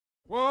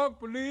Walk,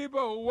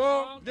 believer,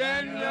 walk,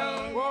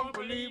 Daniel. Walk,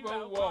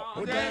 believer,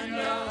 walk,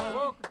 Daniel.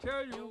 Walk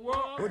until you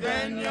walk,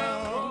 Daniel.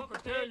 Walk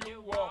until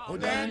you walk,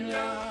 Daniel.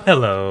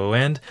 Hello,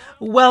 and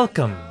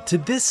welcome to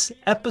this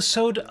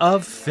episode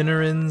of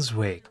Finneran's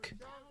Wake.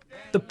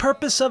 The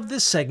purpose of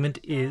this segment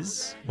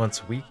is,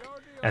 once a week,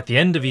 at the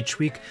end of each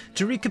week,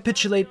 to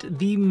recapitulate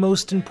the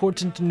most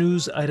important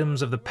news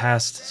items of the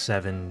past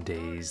 7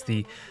 days,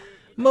 the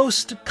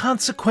most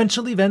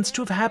consequential events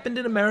to have happened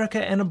in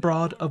America and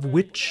abroad, of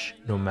which,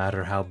 no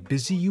matter how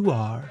busy you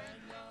are,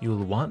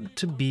 you'll want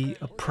to be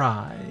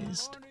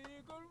apprised.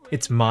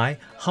 It's my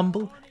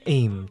humble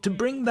aim to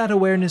bring that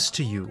awareness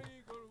to you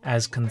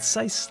as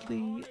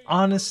concisely,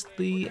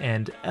 honestly,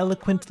 and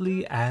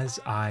eloquently as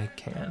I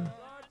can.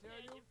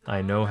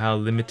 I know how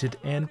limited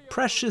and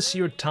precious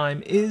your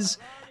time is,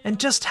 and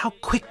just how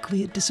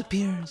quickly it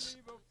disappears.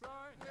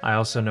 I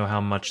also know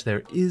how much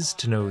there is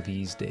to know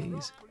these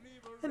days,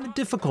 and the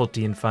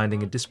difficulty in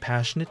finding a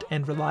dispassionate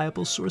and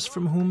reliable source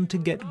from whom to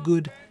get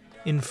good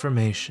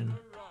information.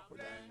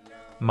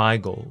 My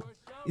goal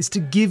is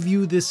to give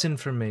you this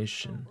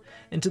information,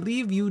 and to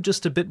leave you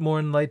just a bit more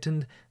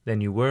enlightened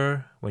than you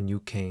were when you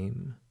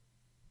came.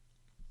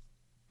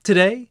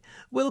 Today,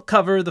 we'll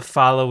cover the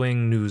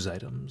following news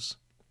items.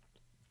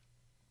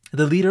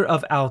 The leader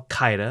of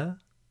Al-Qaeda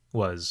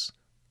was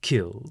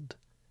killed.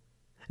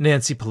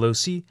 Nancy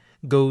Pelosi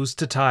goes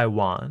to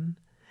Taiwan,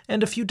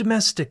 and a few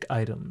domestic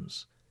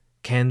items.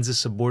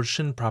 Kansas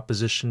abortion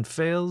proposition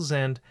fails,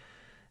 and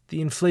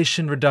the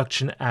Inflation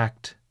Reduction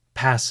Act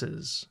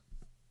passes.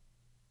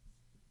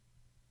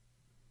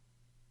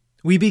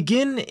 We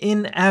begin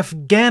in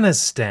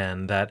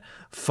Afghanistan, that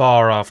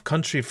far-off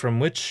country from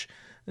which,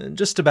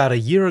 just about a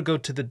year ago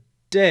to the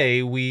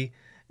day, we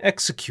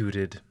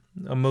executed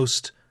a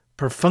most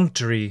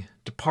perfunctory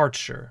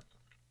departure.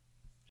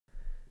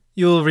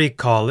 You'll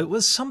recall it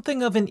was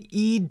something of an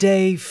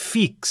idée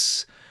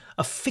fixe,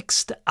 a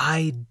fixed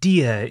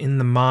idea in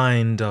the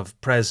mind of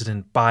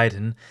President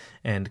Biden,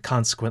 and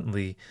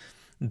consequently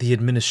the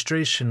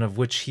administration of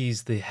which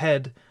he's the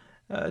head,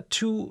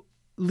 to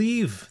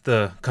leave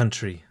the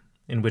country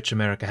in which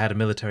America had a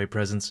military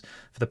presence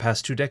for the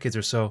past 2 decades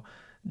or so,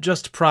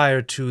 just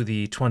prior to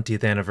the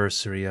 20th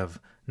anniversary of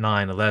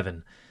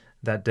 9/11,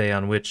 that day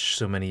on which,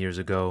 so many years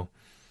ago,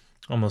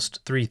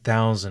 almost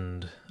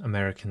 3,000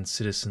 American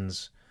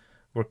citizens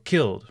were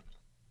killed.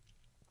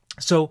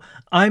 So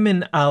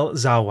Ayman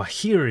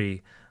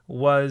al-Zawahiri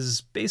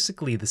was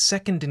basically the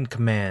second in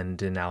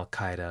command in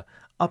Al-Qaeda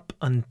up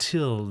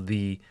until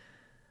the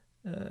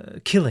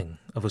killing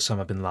of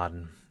Osama bin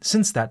Laden.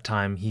 Since that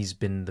time, he's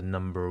been the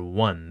number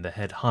one, the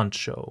head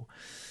honcho,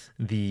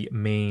 the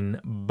main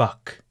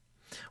buck.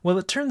 Well,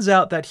 it turns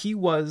out that he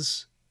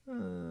was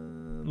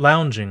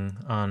lounging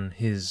on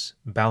his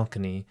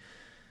balcony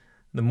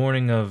the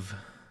morning of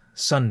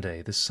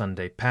this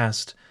Sunday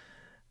past,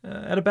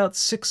 at about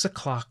 6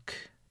 o'clock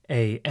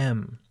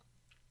a.m.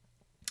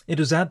 It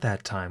was at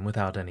that time,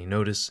 without any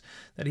notice,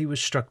 that he was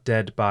struck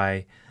dead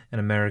by an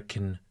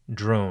American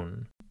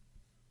drone.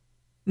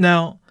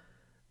 Now,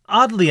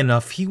 oddly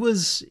enough, he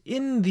was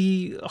in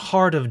the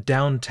heart of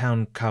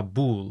downtown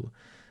Kabul,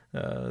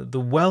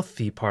 the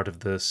wealthy part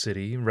of the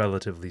city,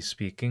 relatively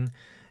speaking,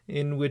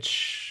 in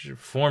which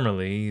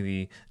formerly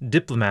the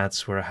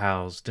diplomats were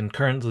housed, and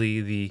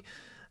currently the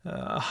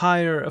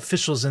higher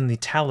officials in the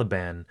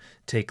Taliban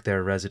take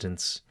their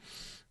residence.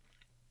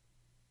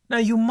 Now,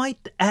 you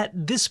might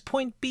at this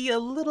point be a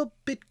little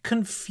bit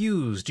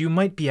confused. You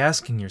might be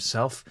asking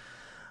yourself,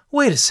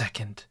 wait a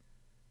second,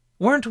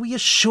 weren't we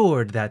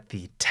assured that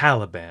the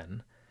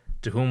Taliban,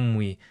 to whom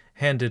we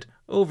handed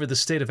over the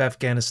state of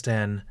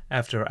Afghanistan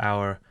after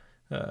our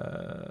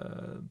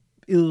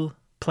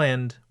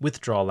ill-planned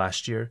withdrawal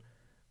last year,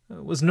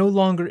 was no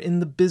longer in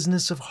the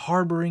business of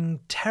harboring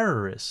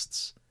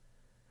terrorists?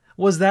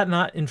 Was that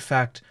not, in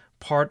fact,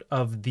 part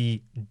of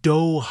the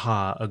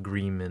Doha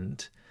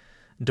Agreement?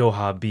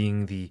 Doha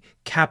being the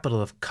capital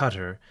of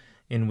Qatar,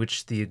 in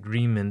which the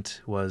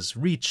agreement was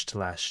reached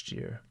last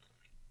year.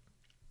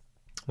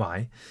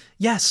 Why,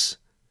 yes,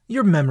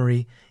 your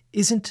memory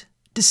isn't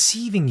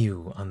deceiving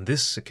you on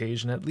this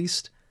occasion, at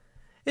least.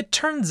 It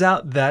turns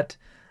out that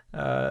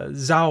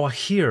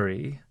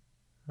Zawahiri,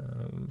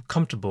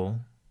 comfortable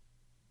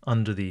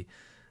under the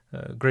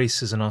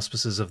graces and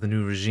auspices of the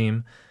new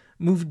regime,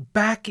 moved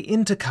back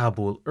into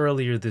Kabul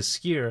earlier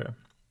this year,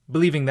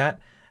 believing that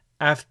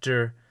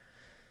after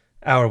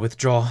our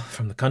withdrawal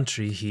from the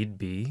country he'd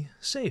be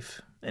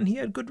safe, and he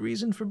had good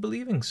reason for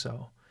believing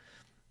so.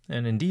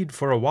 And indeed,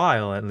 for a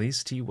while at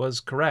least, he was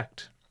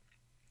correct.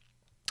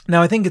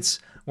 Now, I think it's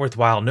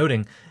worthwhile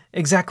noting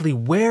exactly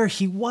where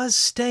he was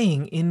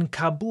staying in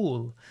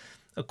Kabul.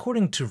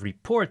 According to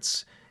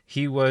reports,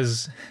 he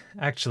was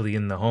actually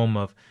in the home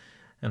of,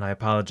 and I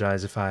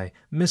apologize if I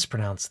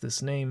mispronounce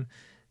this name,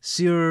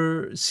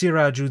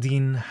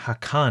 Sirajuddin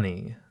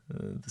Haqqani,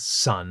 the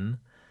son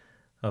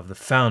of the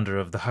founder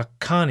of the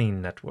Haqqani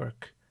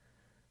Network,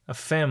 a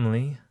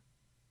family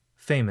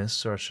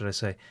famous, or should I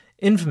say,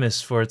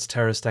 infamous for its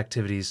terrorist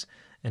activities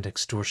and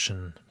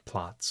extortion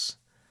plots.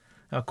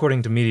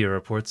 According to media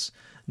reports,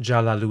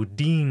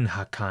 Jalaluddin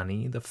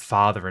Haqqani, the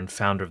father and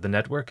founder of the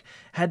network,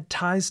 had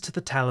ties to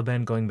the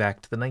Taliban going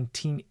back to the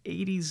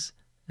 1980s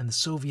and the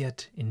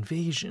Soviet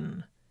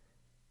invasion.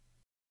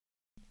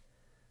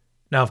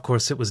 Now, of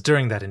course, it was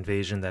during that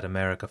invasion that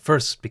America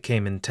first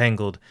became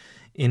entangled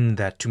in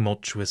that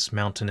tumultuous,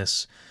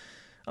 mountainous,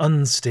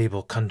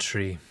 unstable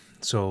country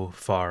so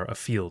far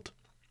afield.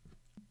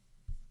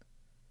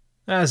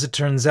 As it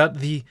turns out,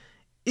 the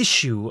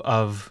issue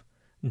of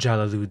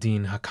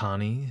Jalaluddin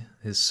Haqqani,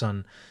 his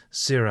son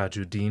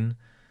Sirajuddin,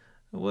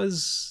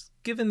 was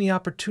given the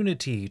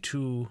opportunity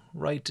to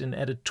write an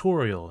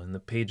editorial in the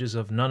pages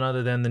of none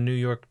other than the New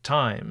York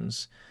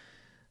Times,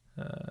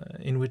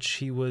 in which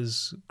he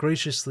was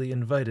graciously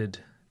invited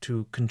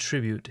to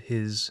contribute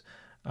his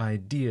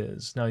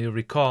ideas. Now, you'll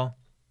recall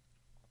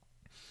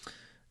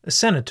a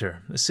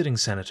sitting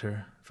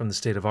senator from the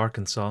state of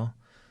Arkansas,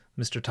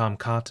 Mr. Tom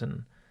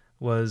Cotton,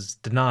 was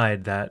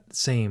denied that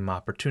same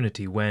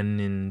opportunity when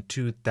in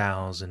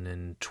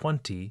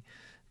 2020,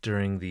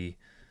 during the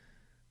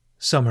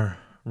summer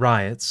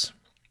riots,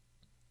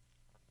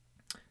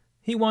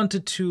 he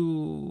wanted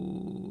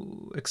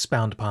to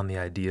expound upon the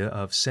idea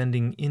of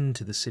sending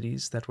into the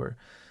cities that were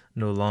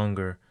no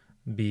longer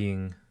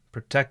being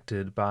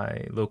protected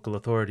by local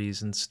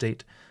authorities and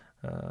state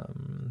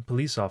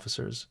police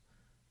officers,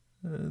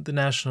 the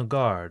National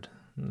Guard,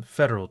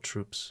 federal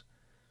troops.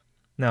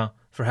 Now,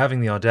 for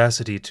having the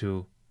audacity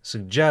to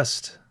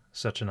suggest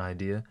such an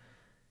idea,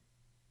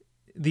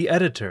 the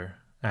editor,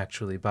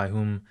 actually, by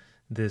whom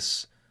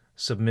this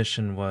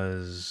submission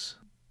was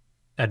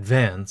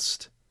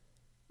advanced,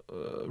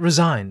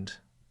 resigned.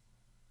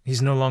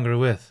 He's no longer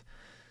with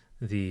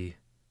the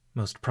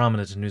most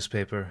prominent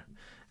newspaper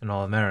in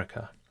all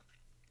America.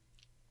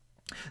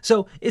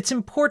 So it's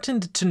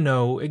important to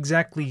know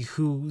exactly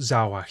who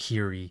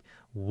Zawahiri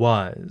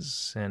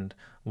was and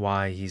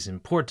why he's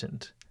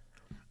important.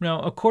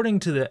 Now, according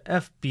to the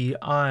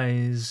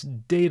FBI's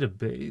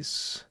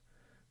database,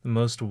 the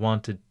most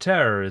wanted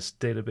terrorist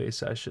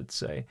database, I should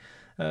say,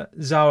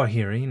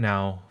 Zawahiri,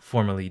 now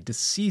formerly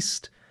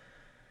deceased,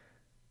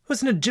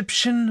 was an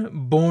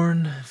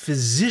Egyptian-born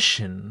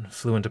physician,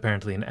 fluent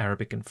apparently in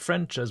Arabic and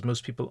French, as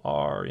most people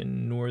are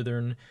in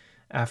northern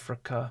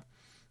Africa.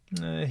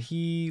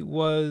 He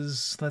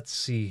was, let's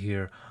see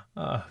here,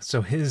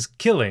 so his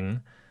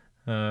killing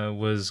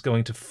was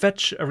going to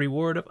fetch a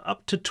reward of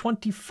up to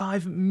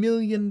 $25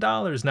 million.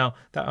 Now,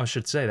 I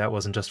should say that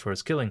wasn't just for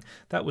his killing.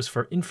 That was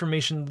for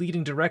information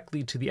leading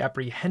directly to the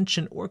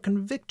apprehension or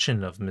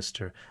conviction of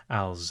Mr.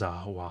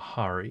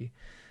 al-Zawahiri.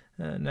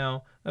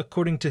 Now,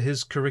 according to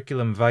his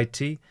curriculum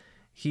vitae,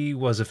 he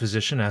was a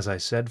physician, as I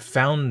said,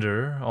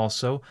 founder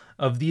also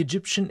of the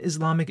Egyptian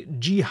Islamic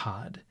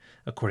Jihad.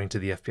 According to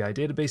the FBI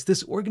database,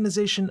 this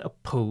organization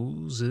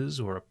opposed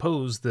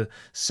the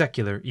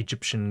secular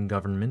Egyptian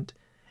government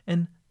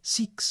and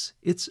seeks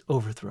its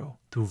overthrow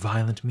through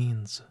violent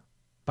means.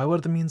 By what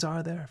other means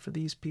are there for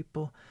these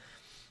people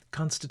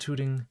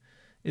constituting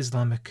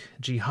Islamic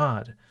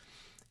Jihad?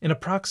 In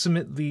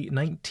approximately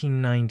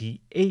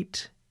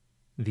 1998,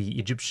 the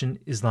Egyptian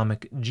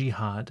Islamic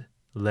Jihad,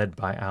 led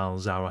by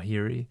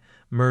al-Zawahiri,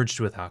 merged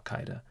with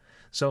al-Qaeda.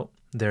 So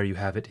there you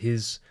have it.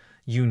 His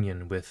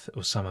union with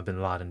Osama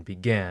bin Laden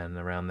began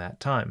around that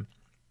time.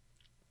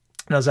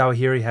 Now,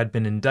 Zawahiri had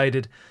been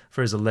indicted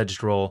for his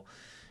alleged role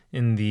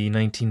in the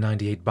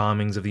 1998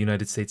 bombings of the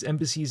United States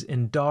embassies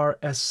in Dar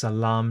es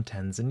Salaam,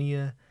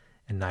 Tanzania,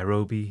 and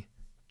Nairobi,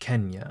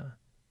 Kenya.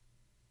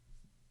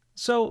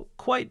 So,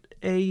 quite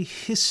a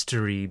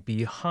history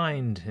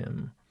behind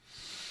him.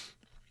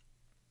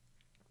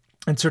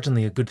 And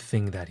certainly a good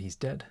thing that he's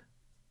dead.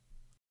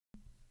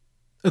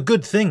 A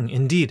good thing,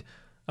 indeed,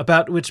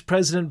 about which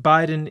President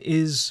Biden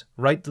is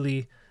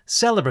rightly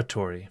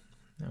celebratory.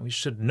 Now, we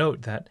should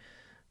note that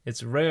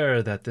it's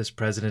rare that this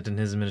president and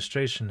his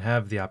administration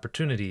have the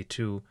opportunity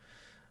to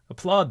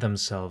applaud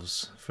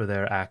themselves for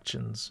their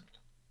actions.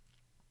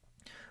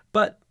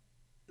 But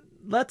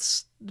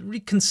let's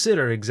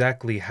reconsider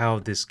exactly how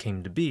this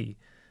came to be.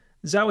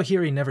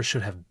 Zawahiri never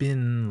should have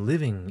been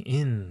living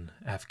in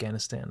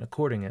Afghanistan,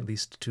 according at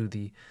least to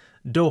the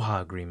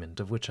Doha Agreement,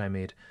 of which I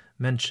made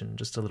mention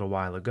just a little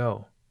while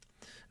ago.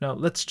 Now,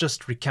 let's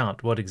just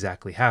recount what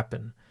exactly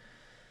happened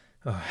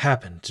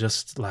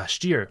just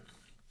last year.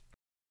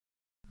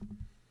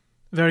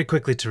 Very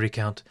quickly to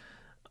recount,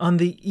 on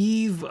the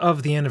eve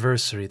of the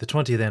anniversary, the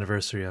 20th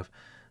anniversary of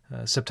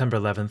September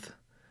 11th,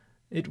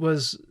 it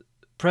was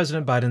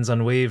President Biden's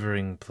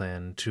unwavering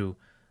plan to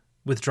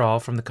withdraw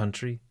from the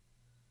country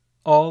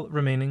all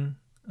remaining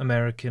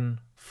American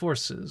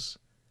forces.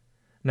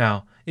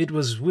 Now, it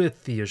was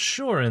with the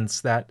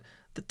assurance that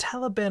the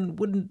Taliban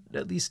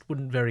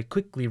wouldn't very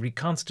quickly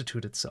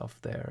reconstitute itself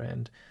there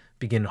and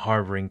begin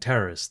harboring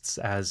terrorists,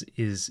 as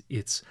is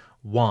its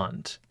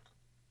wont.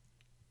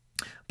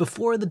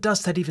 Before the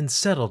dust had even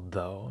settled,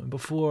 though,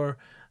 before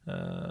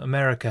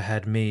America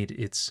had made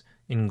its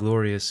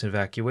inglorious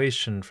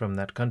evacuation from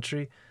that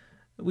country,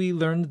 we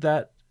learned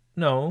that,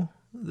 no,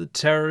 the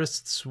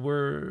terrorists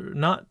were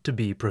not to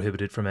be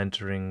prohibited from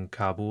entering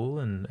Kabul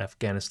and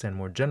Afghanistan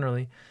more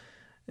generally.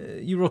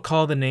 You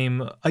recall the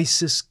name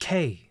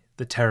ISIS-K,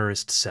 the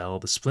terrorist cell,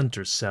 the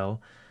splinter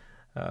cell,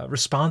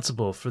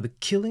 responsible for the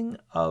killing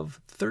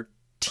of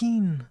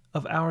 13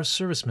 of our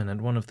servicemen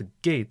at one of the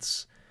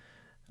gates,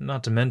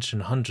 not to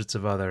mention hundreds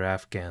of other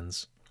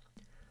Afghans.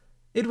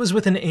 It was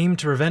with an aim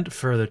to prevent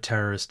further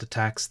terrorist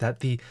attacks that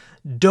the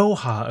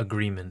Doha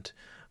Agreement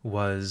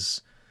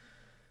was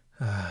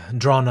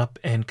drawn up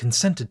and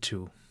consented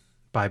to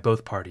by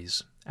both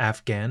parties,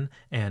 Afghan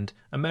and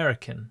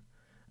American.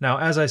 Now,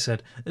 as I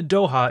said,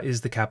 Doha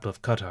is the capital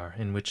of Qatar,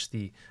 in which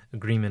the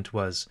agreement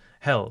was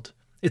held.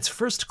 Its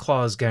first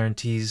clause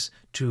guarantees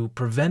to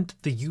prevent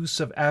the use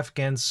of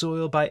Afghan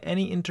soil by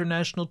any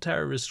international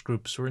terrorist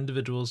groups or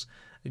individuals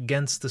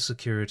against the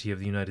security of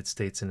the United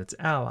States and its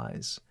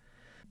allies.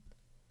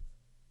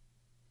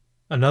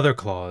 Another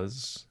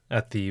clause,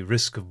 at the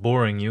risk of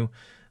boring you,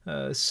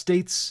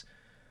 states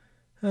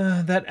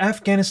that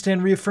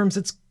Afghanistan reaffirms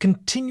its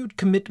continued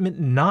commitment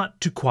not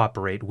to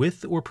cooperate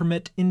with or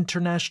permit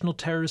international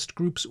terrorist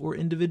groups or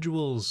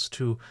individuals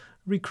to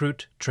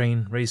recruit,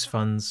 train, raise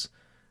funds,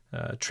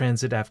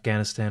 transit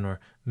Afghanistan, or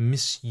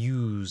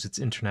misuse its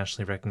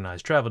internationally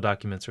recognized travel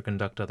documents or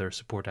conduct other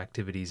support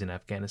activities in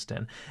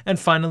Afghanistan. And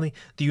finally,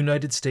 the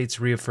United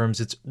States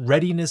reaffirms its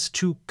readiness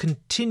to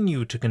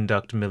continue to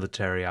conduct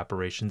military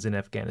operations in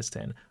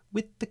Afghanistan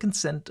with the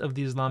consent of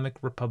the Islamic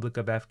Republic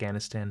of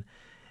Afghanistan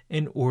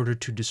in order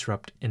to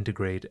disrupt and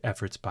degrade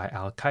efforts by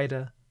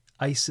Al-Qaeda,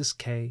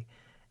 ISIS-K,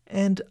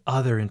 and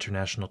other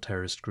international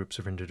terrorist groups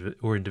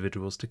or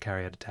individuals to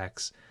carry out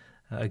attacks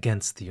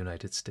against the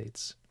United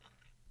States.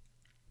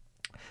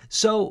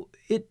 So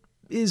it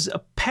is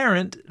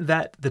apparent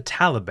that the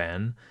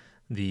Taliban,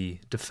 the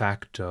de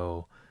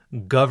facto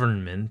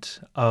government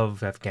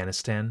of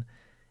Afghanistan,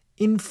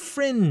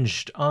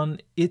 infringed on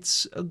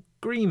its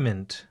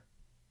agreement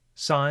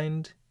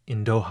signed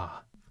in Doha.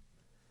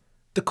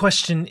 The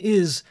question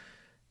is,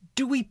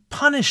 do we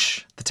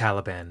punish the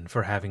Taliban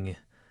for having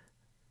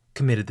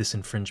committed this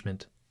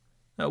infringement?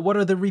 What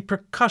are the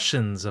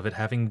repercussions of it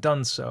having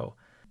done so?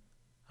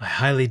 I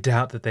highly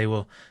doubt that they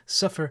will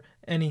suffer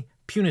any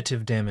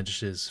punitive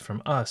damages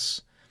from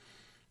us.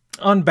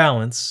 On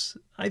balance,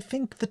 I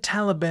think the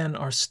Taliban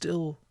are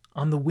still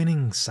on the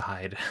winning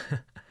side.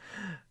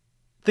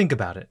 Think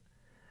about it.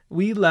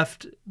 We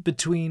left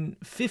between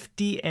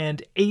 $50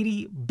 and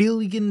 $80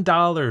 billion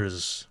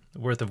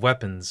worth of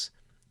weapons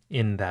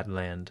in that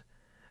land.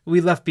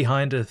 We left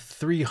behind a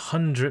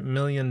 $300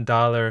 million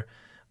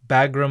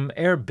Bagram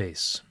air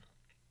base,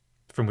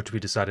 from which we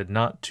decided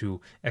not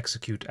to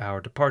execute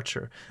our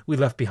departure. We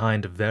left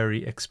behind a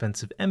very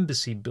expensive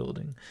embassy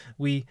building.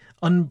 We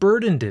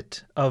unburdened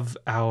it of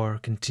our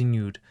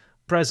continued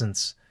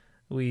presence.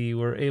 We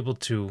were able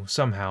to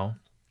somehow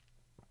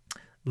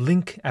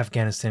link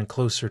Afghanistan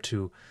closer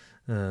to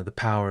the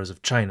powers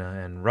of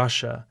China and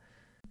Russia,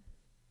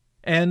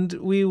 and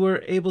we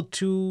were able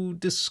to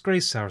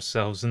disgrace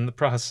ourselves in the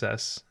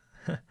process.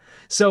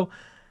 So,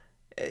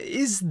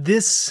 is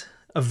this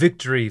a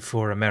victory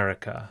for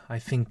America? I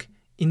think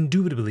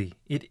indubitably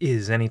it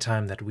is, any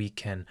time that we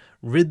can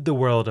rid the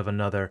world of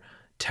another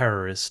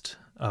terrorist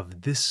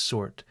of this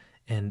sort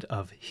and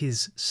of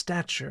his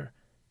stature.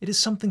 It is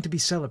something to be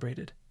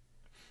celebrated.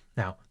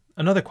 Now,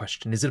 another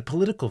question, is it a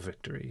political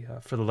victory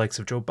for the likes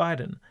of Joe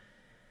Biden?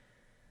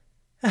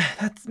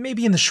 That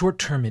maybe in the short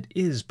term it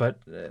is, but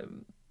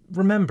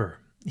remember,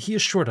 he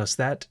assured us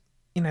that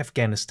in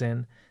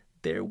Afghanistan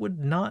there would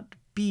not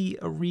be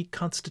a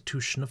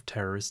reconstitution of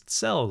terrorist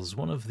cells.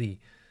 One of the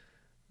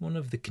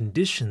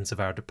conditions of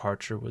our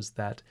departure was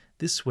that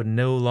this would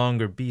no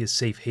longer be a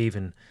safe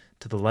haven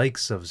to the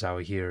likes of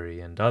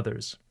Zawahiri and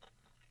others.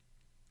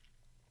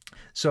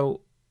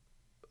 So,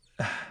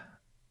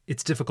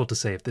 it's difficult to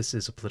say if this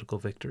is a political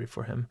victory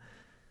for him,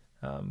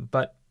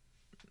 but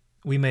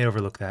we may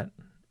overlook that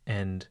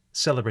and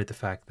celebrate the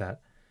fact that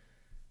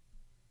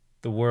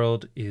the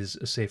world is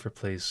a safer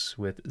place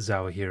with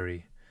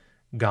Zawahiri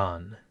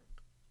gone.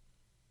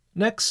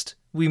 Next,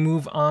 we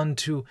move on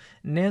to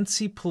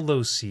Nancy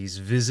Pelosi's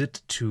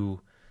visit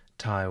to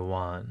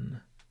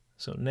Taiwan.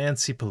 So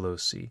Nancy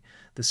Pelosi,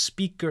 the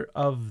Speaker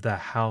of the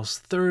House,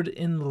 third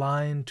in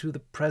line to the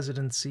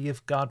presidency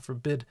if, God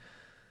forbid,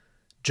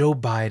 Joe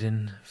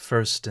Biden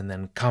first and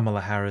then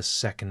Kamala Harris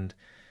second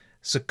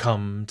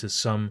succumb to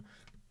some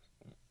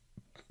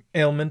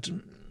ailment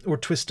or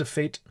twist of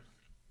fate.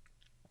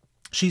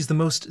 She's the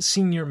most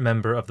senior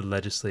member of the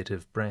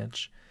legislative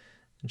branch,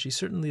 and she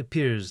certainly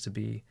appears to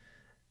be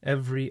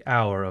every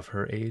hour of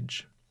her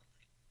age.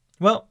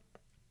 Well,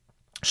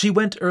 she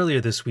went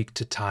earlier this week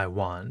to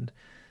Taiwan,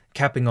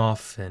 capping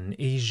off an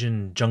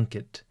Asian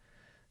junket.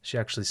 She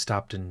actually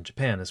stopped in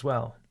Japan as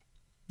well,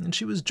 and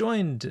she was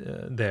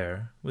joined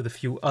there with a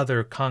few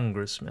other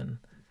congressmen.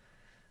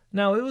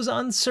 Now, it was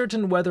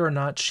uncertain whether or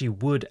not she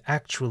would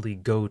actually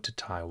go to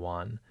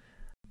Taiwan.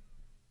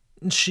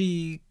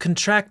 She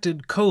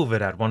contracted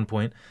COVID at one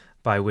point,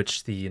 by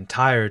which the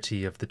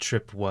entirety of the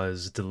trip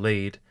was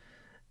delayed,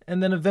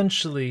 and then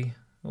eventually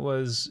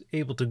was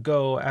able to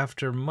go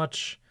after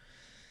much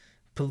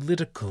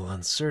political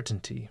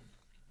uncertainty.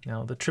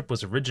 Now, the trip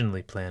was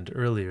originally planned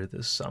earlier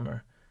this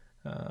summer,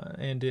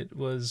 and it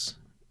was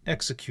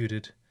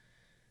executed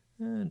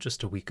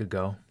just a week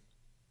ago.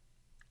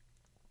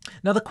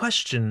 Now, the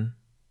question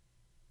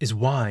is,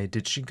 why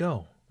did she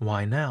go?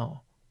 Why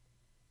now?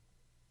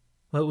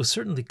 Well, it was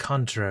certainly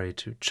contrary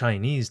to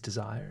Chinese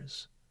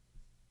desires.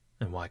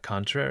 And why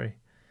contrary?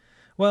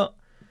 Well,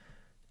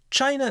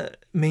 China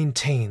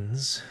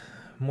maintains,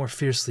 more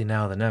fiercely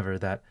now than ever,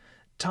 that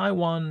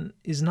Taiwan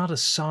is not a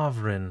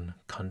sovereign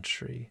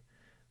country.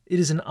 It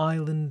is an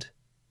island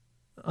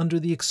under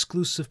the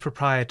exclusive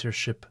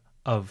proprietorship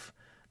of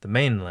the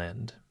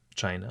mainland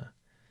China.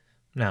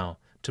 Now,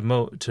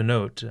 to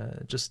note,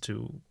 just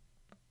to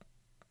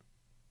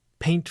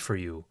paint for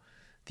you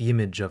the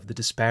image of the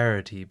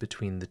disparity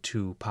between the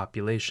two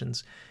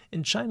populations,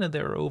 in China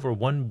there are over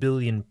 1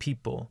 billion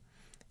people.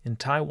 In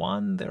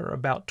Taiwan there are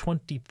about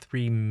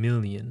 23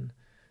 million.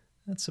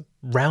 That's a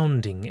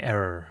rounding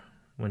error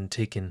when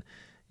taken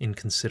in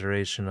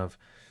consideration of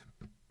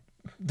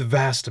the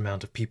vast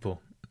amount of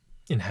people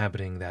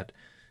inhabiting that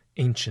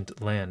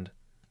ancient land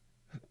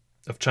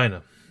of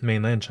China,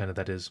 mainland China,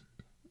 that is.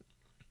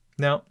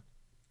 Now,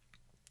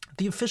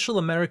 the official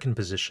American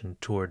position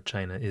toward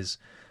China is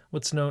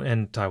what's known,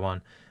 and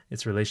Taiwan,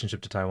 its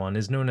relationship to Taiwan,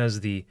 is known as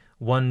the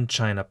One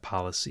China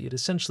policy. It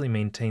essentially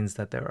maintains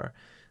that there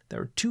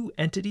are two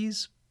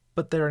entities,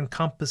 but they're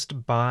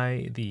encompassed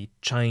by the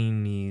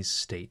Chinese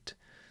state,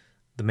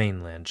 the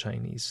mainland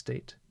Chinese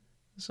state.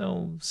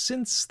 So,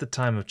 since the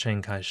time of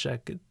Chiang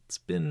Kai-shek, it's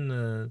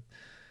been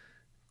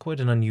quite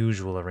an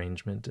unusual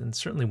arrangement, and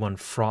certainly one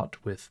fraught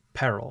with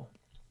peril.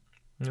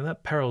 Now,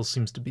 that peril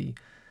seems to be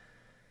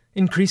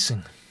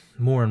increasing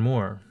more and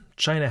more.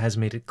 China has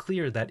made it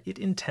clear that it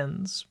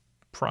intends,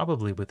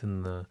 probably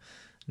within the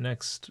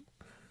next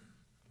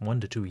 1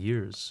 to 2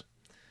 years,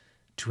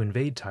 to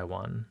invade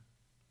Taiwan,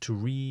 to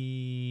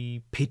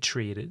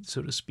repatriate it,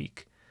 so to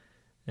speak,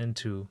 and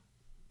to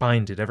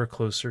bind it ever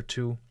closer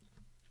to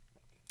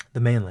the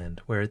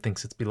mainland, where it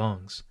thinks it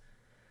belongs.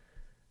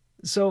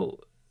 So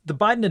the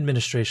Biden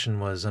administration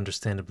was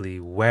understandably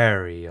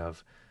wary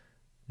of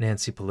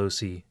Nancy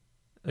Pelosi,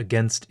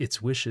 against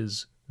its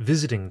wishes,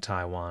 visiting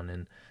Taiwan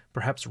and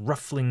perhaps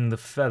ruffling the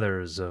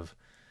feathers of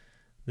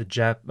the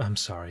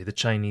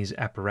Chinese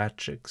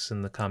apparatchiks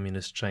in the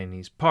Communist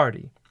Chinese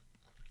Party.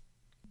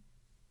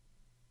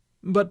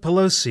 But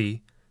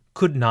Pelosi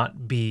could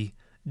not be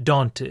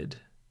daunted,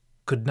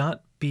 could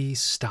not be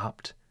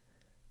stopped.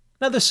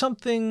 Now, there's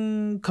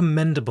something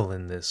commendable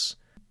in this.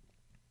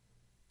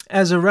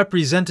 As a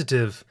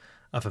representative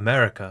of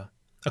America,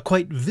 a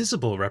quite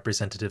visible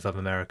representative of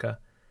America,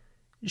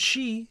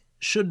 she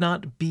should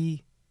not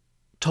be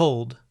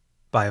told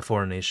by a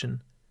foreign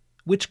nation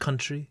which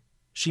country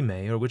she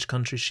may or which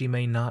country she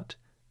may not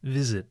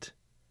visit.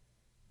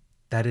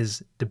 That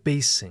is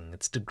debasing,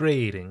 it's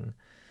degrading.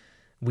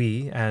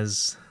 We,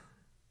 as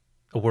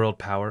a world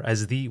power,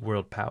 as the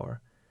world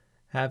power,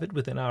 have it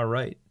within our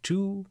right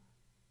to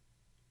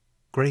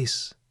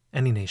grace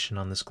any nation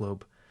on this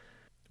globe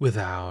with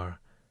our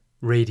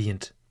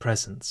radiant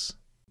presence.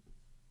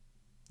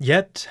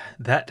 Yet,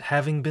 that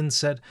having been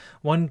said,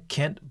 one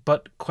can't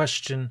but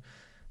question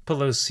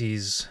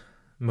Pelosi's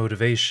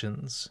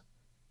motivations.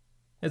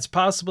 It's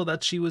possible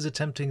that she was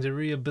attempting to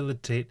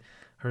rehabilitate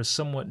her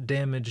somewhat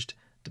damaged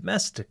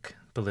domestic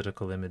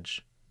political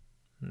image.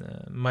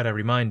 Might I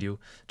remind you,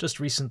 just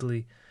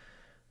recently,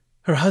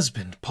 her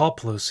husband, Paul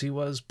Pelosi,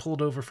 was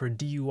pulled over for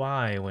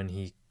DUI when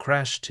he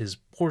crashed his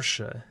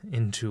Porsche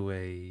into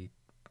a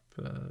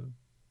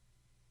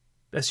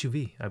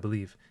SUV, I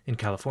believe, in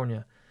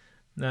California.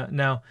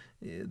 Now,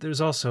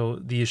 there's also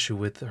the issue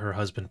with her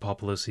husband, Paul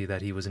Pelosi,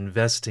 that he was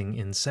investing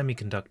in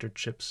semiconductor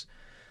chips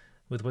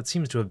with what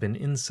seems to have been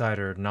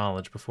insider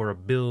knowledge before a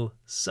bill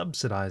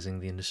subsidizing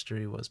the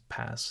industry was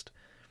passed.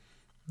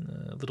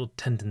 A little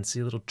tendency,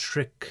 a little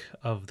trick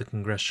of the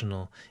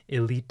congressional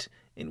elite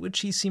in which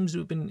he seems to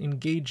have been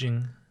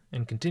engaging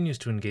and continues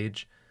to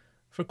engage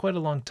for quite a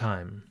long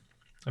time,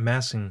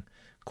 amassing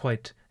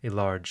quite a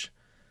large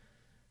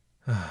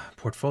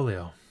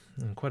portfolio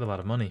and quite a lot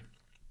of money.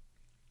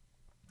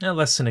 Now,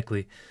 less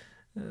cynically,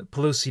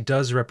 Pelosi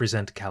does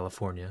represent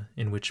California,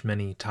 in which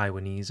many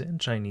Taiwanese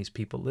and Chinese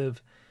people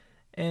live,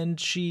 and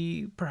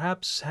she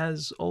perhaps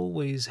has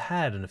always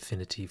had an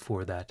affinity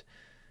for that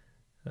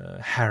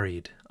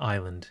harried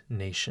island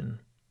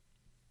nation.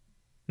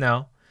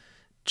 Now,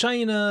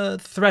 China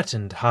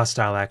threatened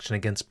hostile action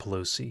against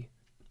Pelosi,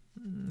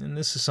 and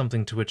this is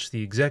something to which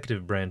the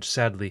executive branch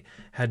sadly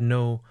had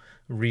no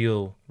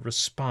real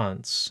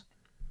response.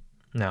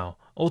 Now,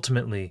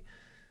 ultimately,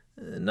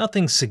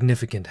 nothing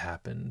significant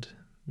happened.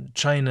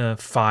 China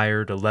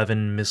fired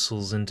 11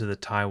 missiles into the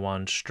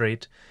Taiwan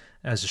Strait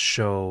as a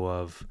show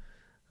of,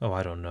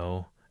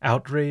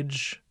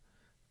 outrage.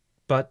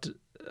 But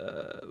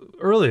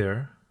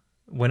earlier,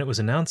 when it was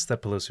announced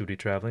that Pelosi would be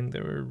traveling,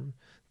 there were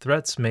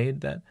threats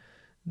made that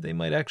they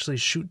might actually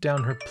shoot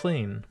down her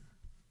plane.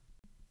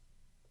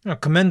 Now,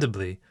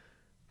 commendably,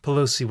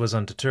 Pelosi was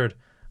undeterred,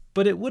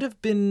 But it would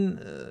have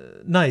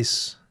been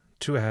nice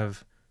to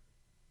have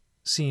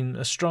seen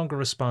a stronger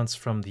response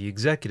from the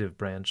executive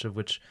branch, of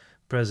which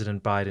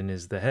President Biden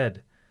is the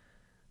head.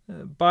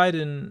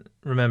 Biden,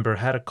 remember,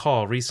 had a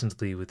call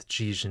recently with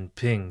Xi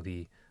Jinping,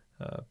 the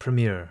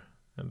premier,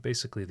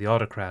 basically the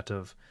autocrat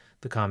of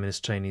the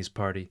Communist Chinese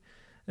Party,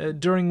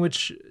 during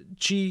which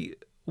Xi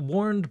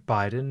warned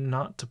Biden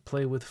not to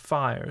play with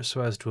fire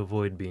so as to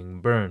avoid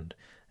being burned,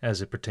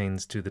 as it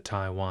pertains to the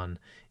Taiwan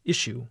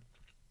issue.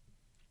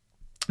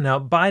 Now,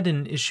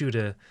 Biden issued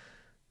a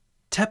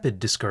tepid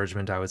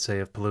discouragement, I would say,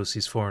 of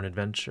Pelosi's foreign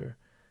adventure.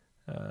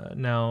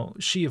 Now,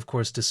 she, of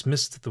course,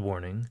 dismissed the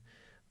warning,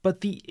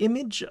 but the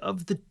image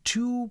of the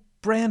two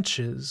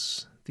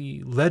branches,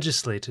 the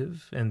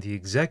legislative and the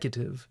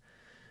executive,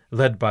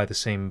 led by the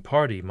same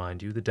party,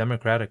 mind you, the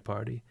Democratic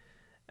Party,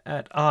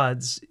 at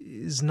odds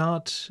is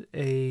not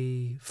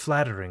a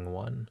flattering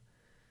one.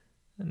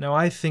 Now,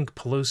 I think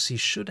Pelosi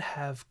should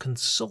have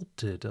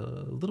consulted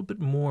a little bit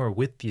more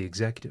with the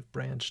executive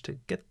branch to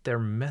get their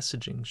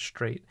messaging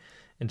straight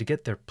and to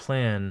get their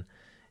plan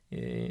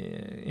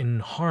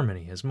in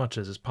harmony as much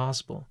as is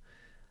possible.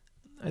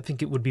 I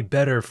think it would be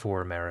better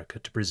for America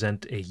to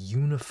present a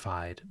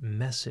unified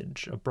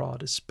message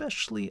abroad,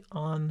 especially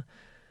on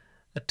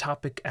a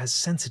topic as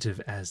sensitive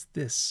as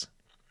this.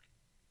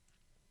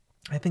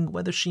 I think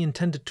whether she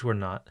intended to or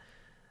not,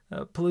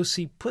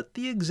 Pelosi put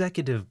the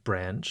executive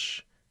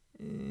branch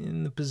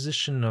in the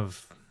position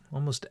of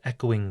almost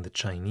echoing the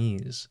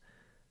Chinese,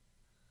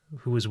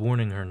 who was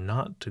warning her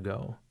not to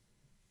go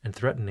and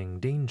threatening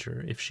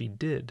danger if she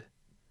did.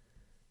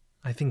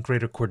 I think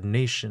greater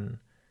coordination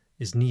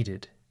is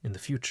needed in the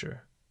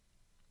future.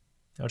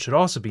 Now, it should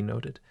also be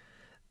noted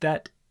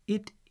that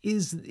it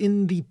is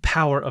in the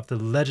power of the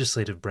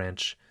legislative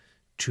branch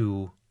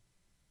to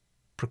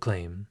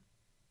proclaim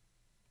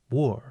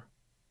war.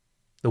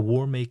 The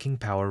war-making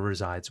power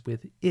resides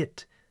with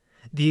it.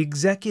 The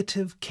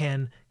executive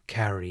can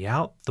carry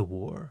out the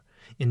war.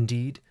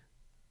 Indeed,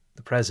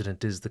 the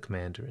president is the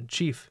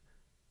commander-in-chief,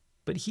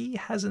 but he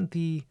hasn't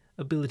the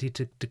ability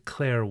to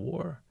declare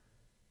war.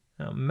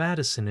 Now,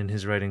 Madison, in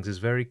his writings, is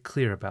very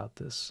clear about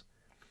this,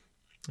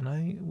 and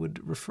I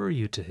would refer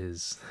you to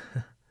his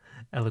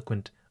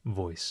eloquent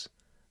voice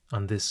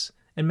on this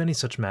and many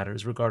such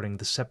matters regarding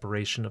the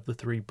separation of the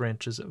three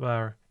branches of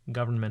our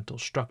governmental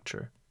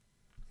structure.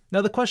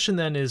 Now, the question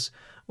then is,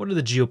 what are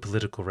the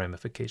geopolitical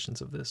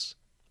ramifications of this?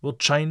 Will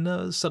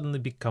China suddenly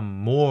become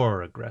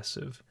more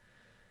aggressive?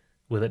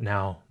 Will it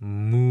now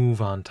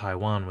move on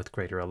Taiwan with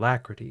greater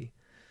alacrity?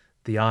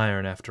 The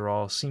iron, after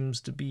all,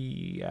 seems to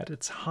be at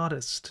its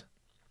hottest.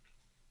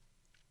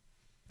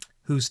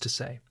 Who's to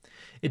say?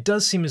 It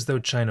does seem as though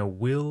China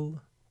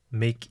will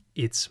make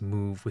its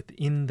move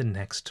within the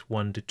next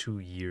 1 to 2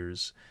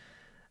 years.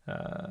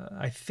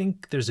 I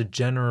think there's a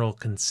general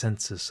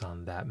consensus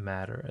on that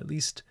matter, at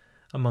least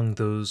among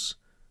those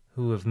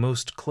who have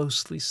most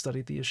closely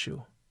studied the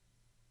issue.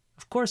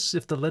 Of course,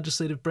 if the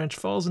legislative branch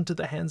falls into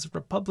the hands of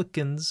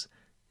Republicans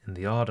in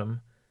the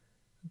autumn,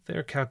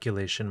 their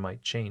calculation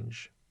might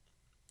change.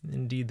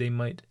 Indeed, they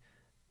might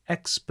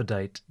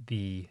expedite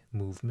the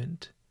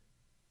movement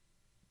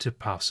to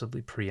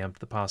possibly preempt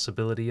the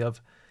possibility of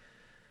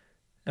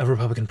a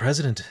Republican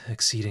president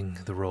exceeding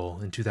the role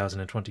in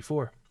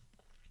 2024.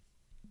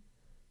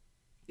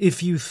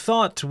 If you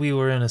thought we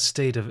were in a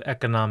state of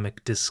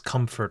economic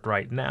discomfort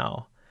right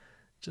now,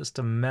 just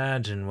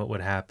imagine what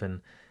would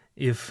happen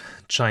if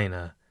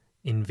China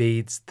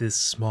invades this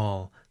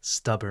small,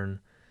 stubborn,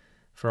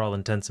 for all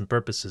intents and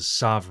purposes,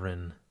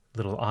 sovereign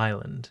little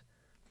island.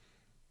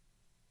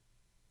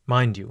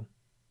 Mind you,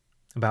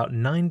 about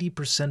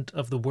 90%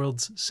 of the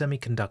world's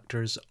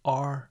semiconductors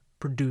are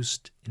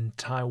produced in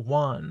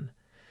Taiwan.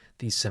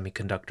 These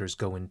semiconductors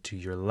go into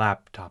your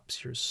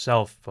laptops, your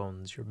cell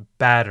phones, your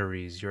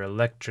batteries, your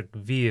electric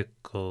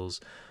vehicles,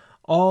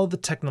 all the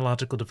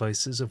technological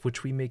devices of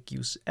which we make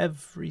use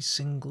every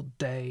single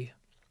day.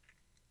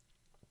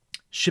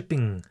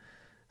 Shipping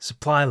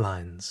supply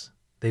lines,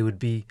 they would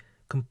be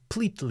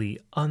completely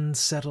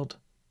unsettled.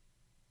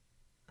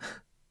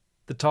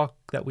 The talk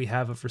that we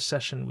have of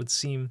recession would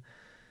seem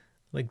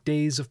like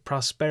days of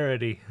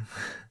prosperity.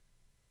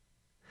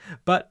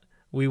 But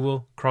we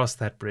will cross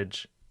that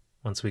bridge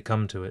once we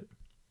come to it.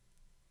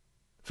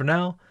 For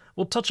now,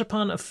 we'll touch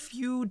upon a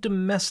few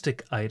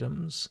domestic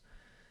items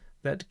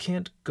that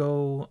can't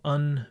go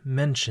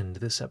unmentioned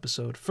this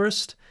episode.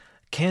 First,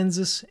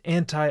 Kansas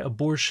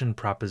anti-abortion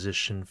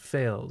proposition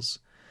fails.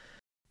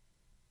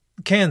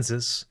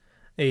 Kansas,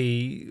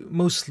 a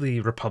mostly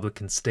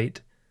Republican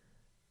state,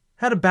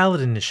 had a ballot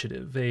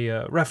initiative,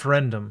 a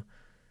referendum,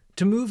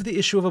 to move the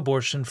issue of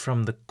abortion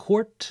from the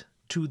court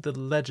to the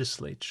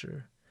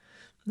legislature.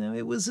 Now,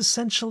 it was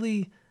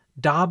essentially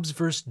Dobbs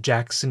versus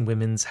Jackson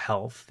Women's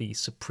Health, the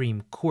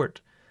Supreme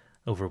Court,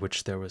 over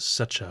which there was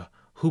such a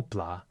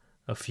hoopla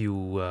a few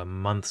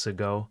months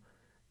ago,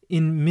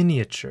 in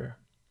miniature.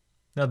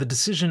 Now, the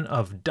decision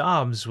of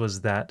Dobbs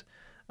was that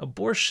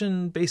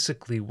abortion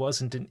basically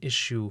wasn't an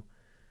issue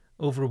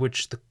over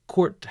which the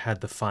court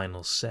had the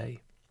final say.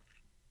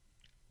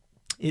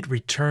 it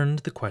returned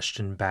the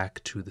question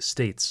back to the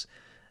states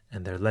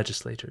and their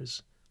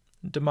legislators,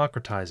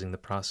 democratizing the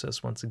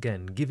process once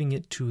again, giving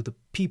it to the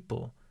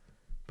people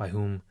by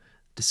whom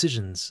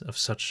decisions of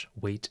such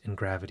weight and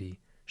gravity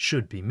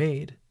should be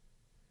made.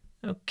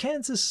 Now,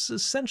 Kansas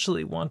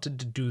essentially wanted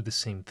to do the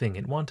same thing.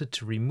 It wanted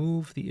to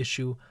remove the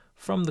issue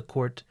from the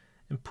court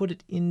and put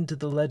it into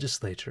the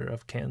legislature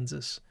of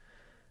Kansas,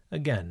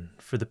 again,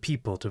 for the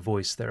people to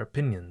voice their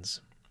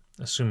opinions,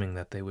 assuming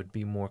that they would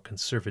be more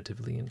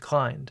conservatively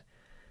inclined.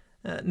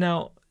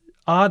 Now,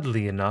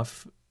 oddly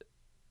enough,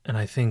 and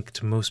I think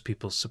to most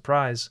people's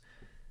surprise,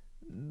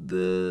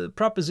 the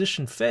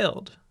proposition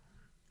failed.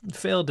 It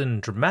failed in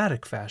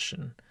dramatic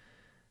fashion.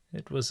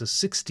 It was a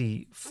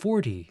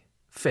 60-40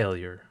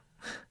 failure,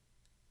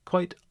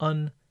 quite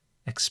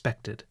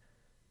unexpected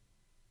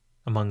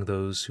among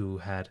those who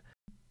had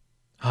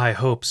high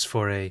hopes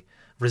for a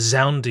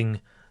resounding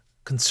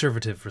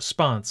conservative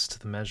response to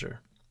the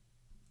measure.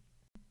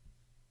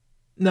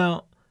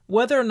 Now,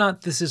 whether or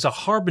not this is a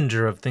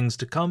harbinger of things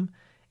to come,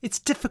 it's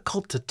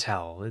difficult to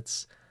tell.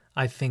 It's,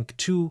 I think,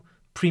 too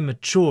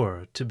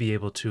premature to be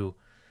able to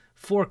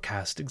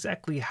forecast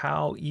exactly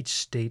how each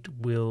state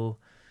will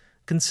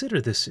consider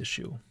this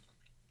issue.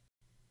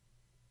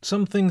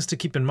 Some things to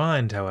keep in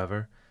mind,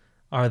 however,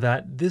 are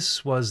that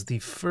this was the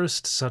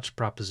first such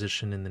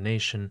proposition in the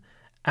nation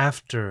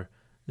after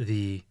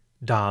the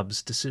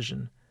Dobbs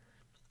decision,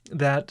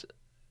 that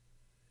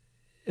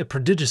a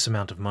prodigious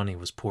amount of money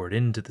was poured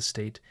into the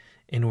state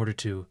in order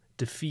to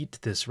defeat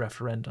this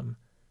referendum,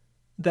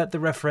 that the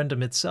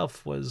referendum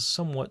itself was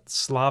somewhat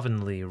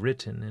slovenly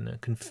written in a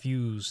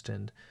confused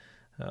and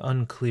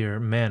unclear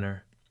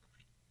manner,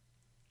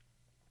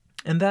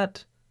 and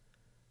that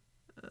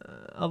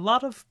a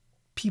lot of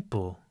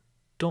people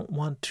don't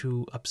want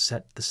to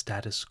upset the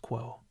status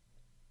quo.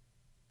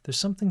 There's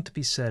something to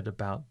be said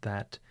about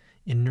that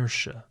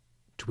inertia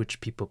to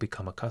which people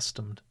become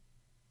accustomed.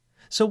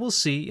 So we'll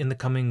see in the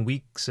coming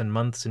weeks and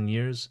months and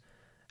years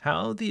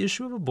how the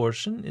issue of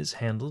abortion is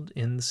handled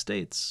in the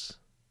states,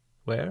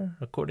 where,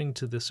 according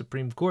to the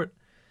Supreme Court,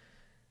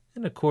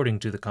 and according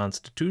to the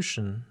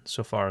Constitution,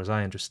 so far as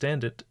I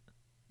understand it,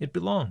 it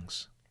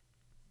belongs.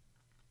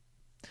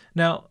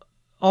 Now,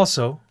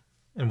 also,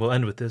 and we'll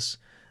end with this,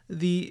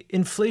 the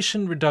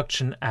Inflation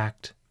Reduction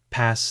Act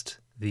passed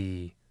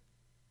the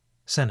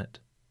Senate.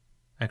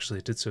 Actually,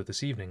 it did so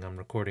this evening. I'm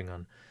recording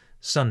on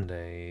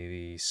Sunday,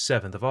 the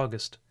 7th of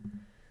August.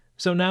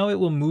 So now it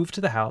will move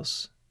to the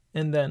House,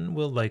 and then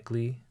will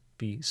likely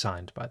be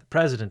signed by the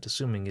president,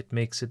 assuming it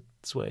makes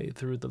its way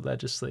through the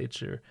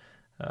legislature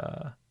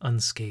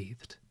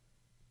unscathed.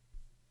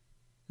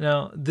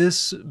 Now,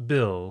 this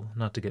bill,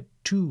 not to get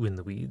too in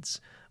the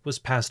weeds, was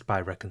passed by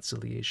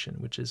reconciliation,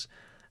 which is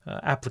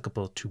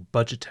applicable to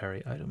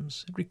budgetary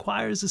items. It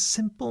requires a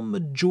simple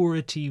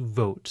majority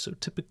vote, so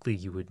typically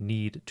you would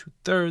need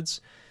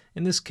 2/3.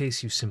 In this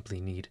case, you simply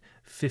need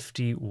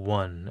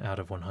 51 out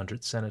of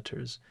 100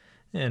 senators.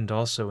 And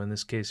also in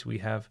this case, we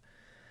have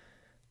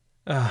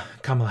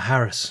Kamala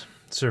Harris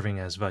serving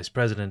as vice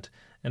president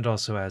and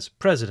also as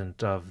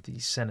president of the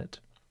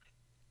Senate.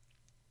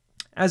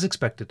 As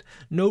expected,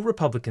 no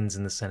Republicans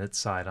in the Senate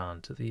side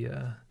on to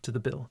the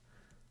bill.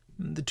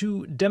 The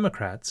two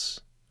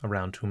Democrats,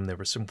 around whom there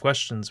were some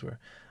questions, were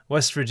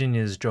West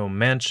Virginia's Joe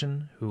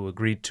Manchin, who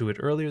agreed to it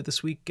earlier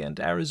this week, and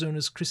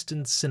Arizona's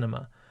Kristen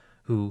Sinema,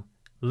 who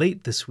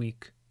late this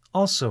week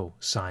also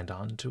signed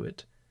on to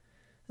it.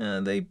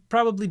 They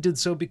probably did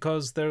so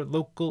because their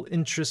local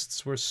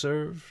interests were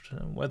served.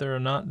 Whether or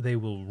not they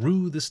will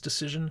rue this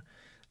decision,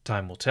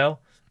 time will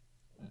tell.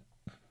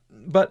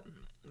 But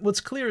what's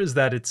clear is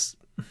that it's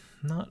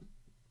not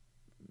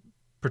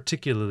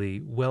particularly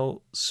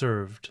well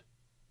served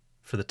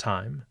for the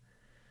time.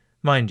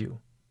 Mind you,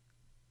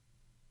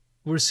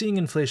 we're seeing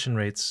inflation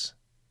rates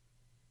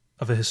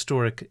of a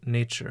historic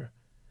nature.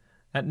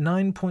 At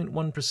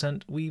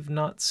 9.1%, we've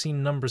not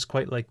seen numbers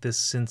quite like this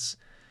since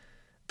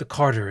the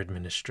Carter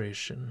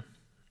administration,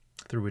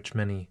 through which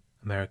many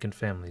American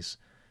families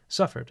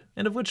suffered,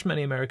 and of which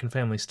many American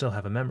families still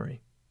have a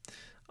memory.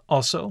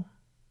 Also,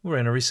 we're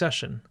in a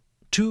recession.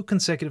 2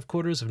 consecutive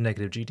quarters of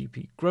negative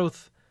GDP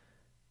growth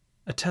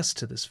attest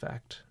to this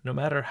fact, no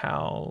matter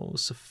how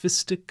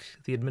sophistic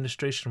the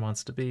administration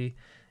wants to be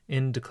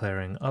in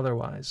declaring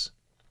otherwise.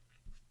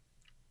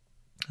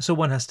 So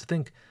one has to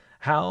think,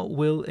 how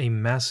will a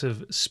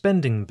massive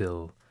spending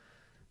bill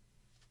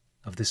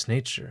of this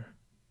nature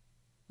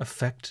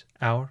affect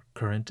our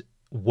current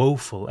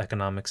woeful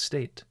economic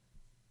state?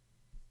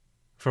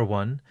 For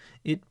one,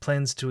 it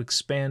plans to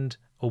expand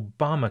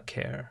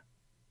Obamacare.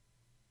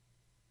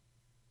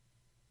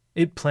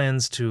 It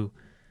plans to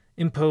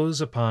impose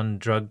upon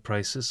drug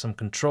prices some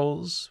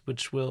controls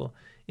which will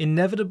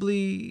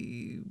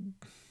inevitably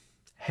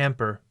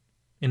hamper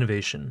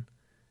innovation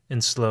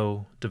and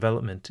slow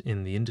development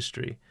in the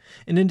industry,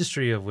 an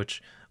industry of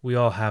which we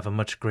all have a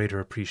much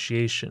greater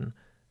appreciation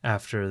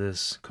after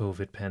this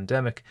COVID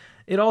pandemic.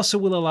 It also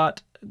will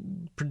allot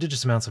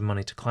prodigious amounts of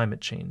money to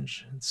climate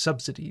change,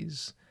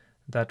 subsidies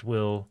that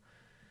will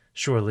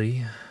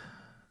surely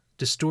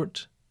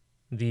distort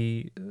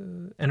the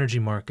energy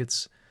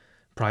market's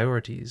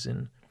priorities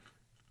in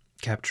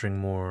capturing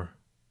more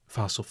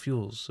fossil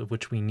fuels, of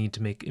which we need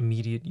to make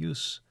immediate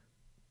use.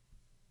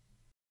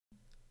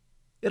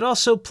 It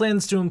also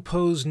plans to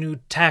impose new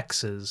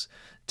taxes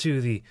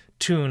to the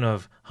tune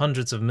of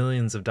hundreds of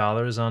millions of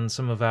dollars on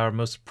some of our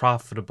most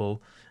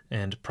profitable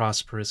and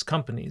prosperous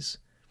companies.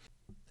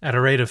 At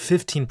a rate of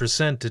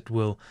 15%, it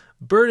will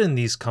burden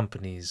these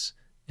companies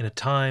in a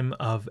time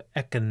of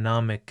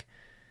economic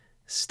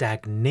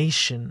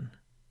stagnation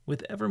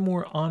with ever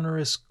more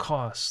onerous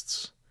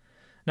costs.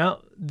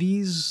 Now,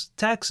 these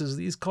taxes,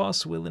 these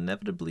costs will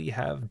inevitably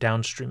have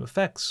downstream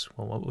effects.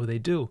 Well, what will they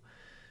do?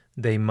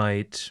 They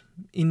might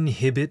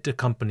inhibit a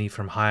company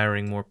from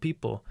hiring more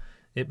people.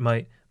 It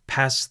might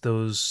pass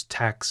those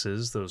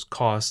taxes, those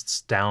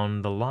costs,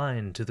 down the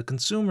line to the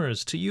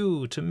consumers, to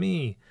you, to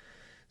me,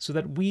 so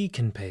that we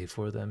can pay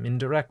for them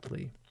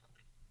indirectly.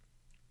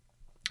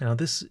 Now,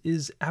 this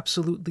is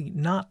absolutely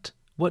not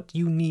what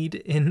you need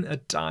in a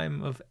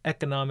time of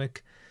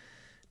economic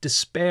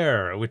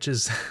despair, which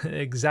is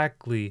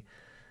exactly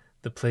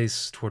the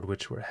place toward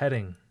which we're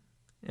heading,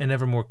 and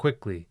ever more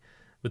quickly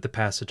with the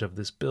passage of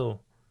this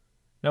bill.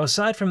 Now,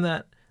 aside from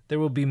that, there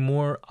will be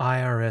more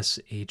IRS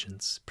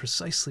agents,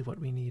 precisely what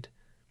we need.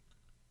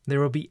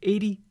 There will be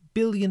 $80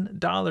 billion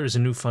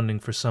in new funding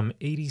for some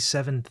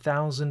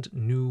 87,000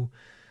 new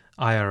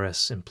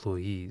IRS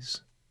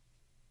employees.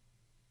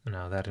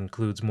 Now, that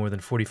includes more than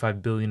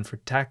 $45 billion for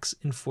tax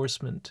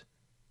enforcement.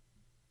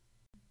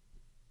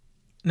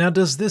 Now,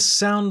 does this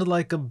sound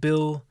like a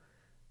bill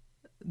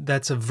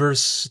that's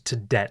averse to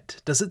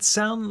debt? Does it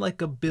sound like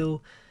a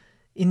bill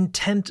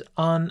intent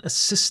on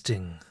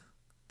assisting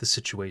the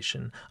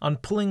situation, on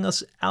pulling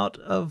us out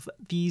of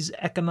these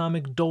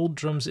economic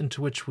doldrums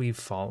into which we've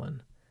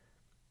fallen?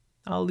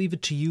 I'll leave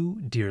it to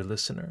you, dear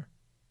listener,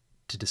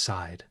 to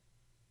decide.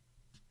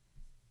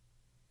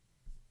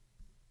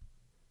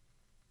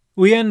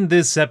 We end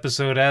this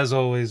episode, as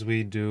always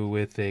we do,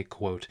 with a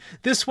quote.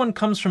 This one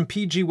comes from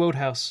P.G.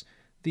 Wodehouse,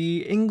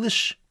 the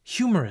English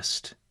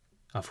humorist,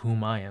 of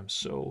whom I am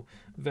so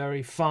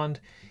very fond.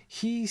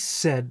 He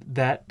said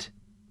that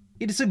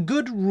it is a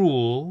good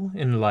rule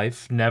in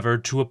life never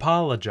to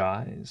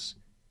apologize.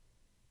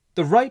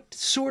 The right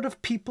sort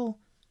of people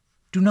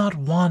do not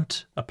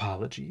want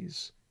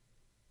apologies,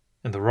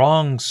 and the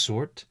wrong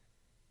sort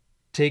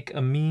take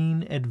a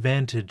mean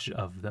advantage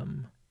of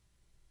them.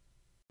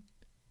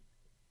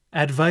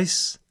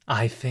 Advice,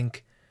 I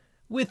think,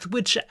 with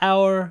which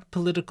our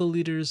political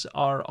leaders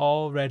are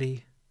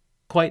already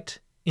quite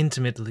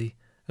intimately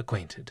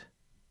acquainted.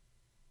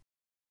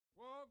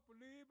 Walk,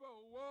 believer,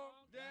 walk,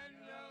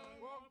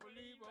 Daniel. Walk,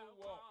 believer,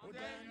 walk,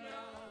 Daniel.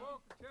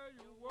 Walk till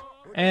you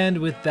walk. And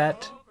with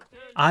that,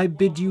 I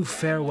bid you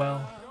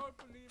farewell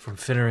from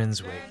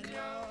Finneran's Wake.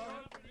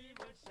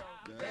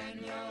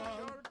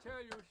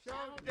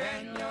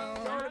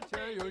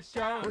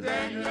 Shout,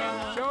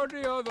 shout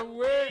the other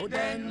way,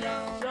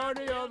 shout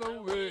the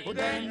other way,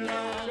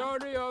 shout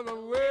the other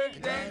way,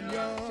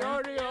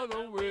 shout the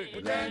other way.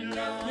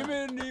 Give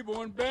me the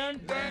knee-bone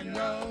bend,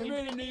 give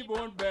me the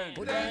knee-bone bend,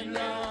 give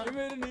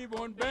me the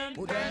knee-bone bend,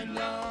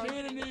 give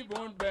me the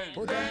knee-bone bend.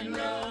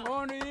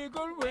 On the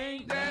eagle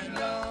wing,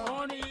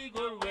 on the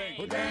eagle wing,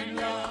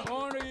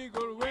 on the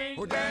eagle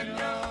wing,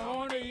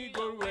 on the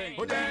eagle wing.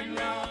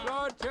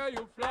 Lord, tell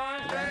you fly,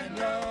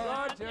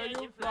 Lord, tell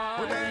you fly.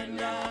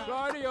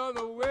 Fly the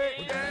other way,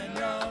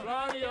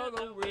 fly the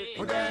other way.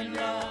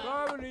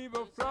 Fly,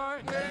 believer, fly,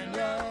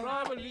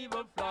 fly,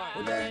 believer,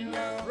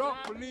 fly. Rock,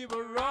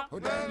 believer, rock,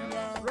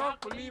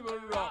 rock, believer,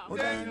 rock.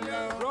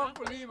 Rock,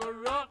 believer,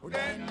 rock,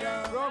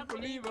 rock,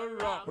 believer,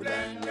 rock.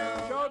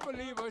 Shout,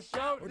 believer,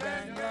 shout,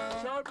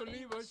 shout,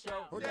 believer,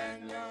 shout. Shout,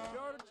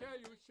 tell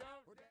you,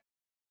 shout.